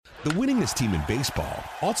The winningest team in baseball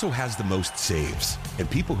also has the most saves, and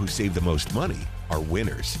people who save the most money are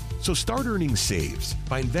winners. So start earning saves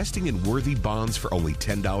by investing in worthy bonds for only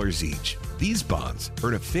 $10 each. These bonds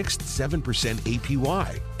earn a fixed 7%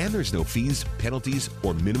 APY, and there's no fees, penalties,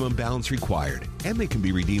 or minimum balance required, and they can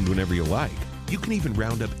be redeemed whenever you like. You can even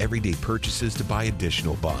round up everyday purchases to buy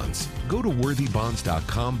additional bonds. Go to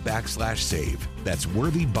worthybonds.com/save. That's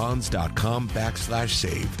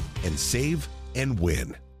worthybonds.com/save and save and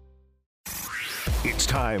win. It's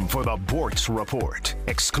time for the Boortz Report,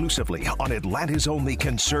 exclusively on Atlanta's only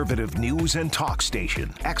conservative news and talk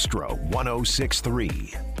station, Extra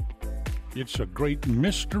 106.3. It's a great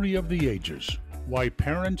mystery of the ages why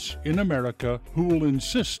parents in America who will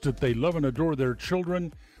insist that they love and adore their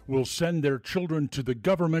children will send their children to the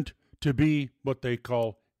government to be what they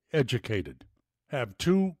call educated. Have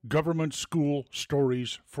two government school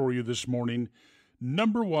stories for you this morning.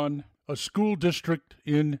 Number one, a school district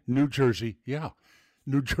in New Jersey. Yeah,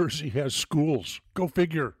 New Jersey has schools. Go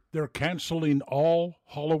figure. They're canceling all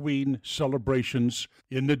Halloween celebrations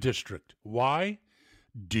in the district. Why?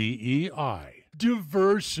 DEI.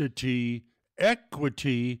 Diversity,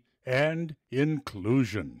 equity, and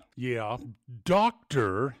inclusion. Yeah,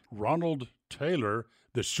 Dr. Ronald Taylor,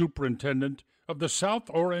 the superintendent of the South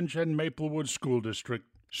Orange and Maplewood School District,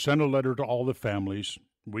 sent a letter to all the families.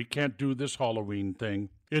 We can't do this Halloween thing.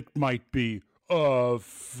 It might be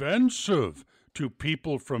offensive to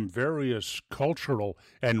people from various cultural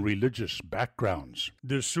and religious backgrounds.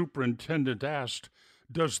 The superintendent asked,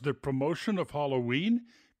 does the promotion of Halloween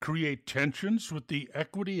create tensions with the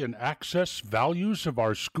equity and access values of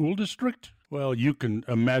our school district? Well, you can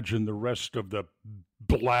imagine the rest of the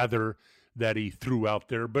blather that he threw out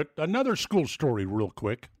there, but another school story real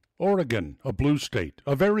quick. Oregon, a blue state,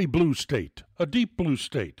 a very blue state, a deep blue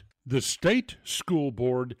state. The state school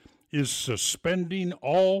board is suspending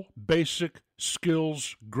all basic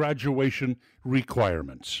skills graduation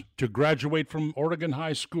requirements. To graduate from Oregon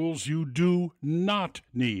high schools, you do not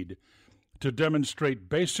need to demonstrate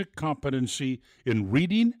basic competency in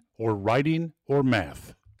reading or writing or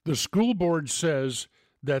math. The school board says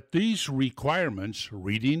that these requirements,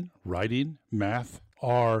 reading, writing, math,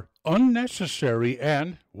 are unnecessary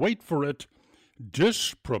and, wait for it,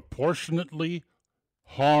 disproportionately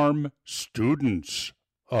harm students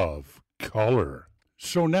of color.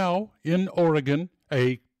 So now, in Oregon,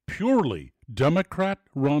 a purely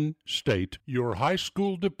Democrat-run state, your high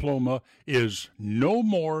school diploma is no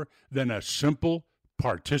more than a simple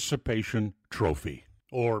participation trophy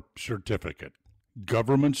or certificate.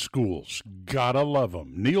 Government schools, gotta love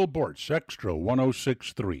them. Neil Boortz, Extra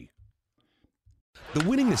 106.3. The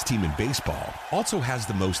winningest team in baseball also has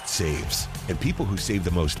the most saves, and people who save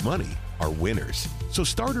the most money are winners. So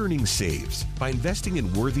start earning saves by investing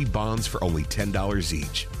in worthy bonds for only $10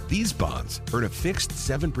 each. These bonds earn a fixed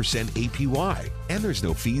 7% APY, and there's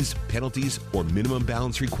no fees, penalties, or minimum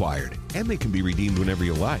balance required, and they can be redeemed whenever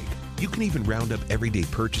you like. You can even round up everyday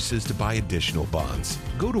purchases to buy additional bonds.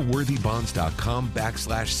 Go to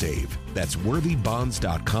worthybonds.com/save. That's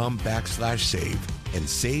worthybonds.com/save and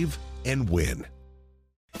save and win.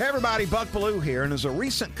 Hey everybody, Buck Ballou here, and as a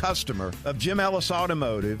recent customer of Jim Ellis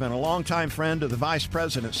Automotive and a longtime friend of the Vice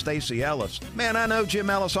President, Stacy Ellis, man, I know Jim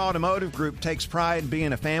Ellis Automotive Group takes pride in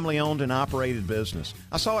being a family-owned and operated business.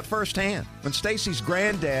 I saw it firsthand. When Stacy's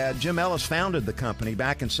granddad, Jim Ellis, founded the company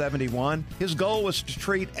back in '71, his goal was to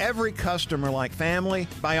treat every customer like family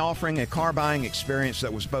by offering a car buying experience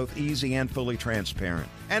that was both easy and fully transparent.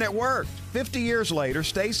 And it worked. 50 years later,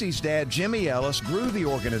 Stacy's dad, Jimmy Ellis, grew the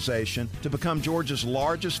organization to become Georgia's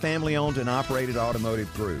largest family-owned and operated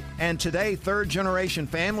automotive group. And today, third-generation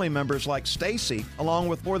family members like Stacy, along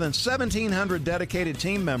with more than 1,700 dedicated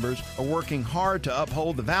team members, are working hard to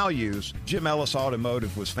uphold the values Jim Ellis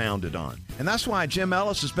Automotive was founded on. And that's why Jim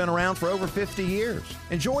Ellis has been around for over 50 years.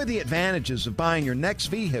 Enjoy the advantages of buying your next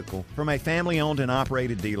vehicle from a family-owned and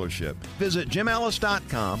operated dealership. Visit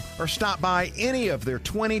jimellis.com or stop by any of their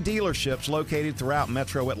 20 dealerships located throughout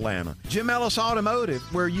Metro Atlanta. Jim Ellis Automotive,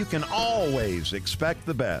 where you can always expect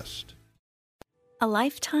the best. A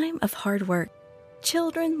lifetime of hard work,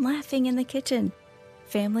 children laughing in the kitchen,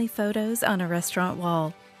 family photos on a restaurant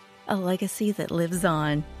wall, a legacy that lives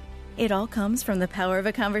on. It all comes from the power of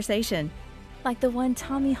a conversation, like the one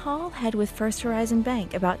Tommy Hall had with First Horizon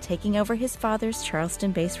Bank about taking over his father's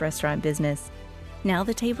Charleston-based restaurant business. Now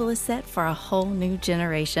the table is set for a whole new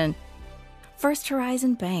generation. First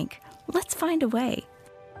Horizon Bank. Let's find a way.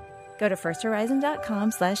 Go to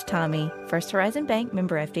firsthorizon.com/Tommy. First Horizon Bank,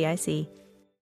 member FDIC.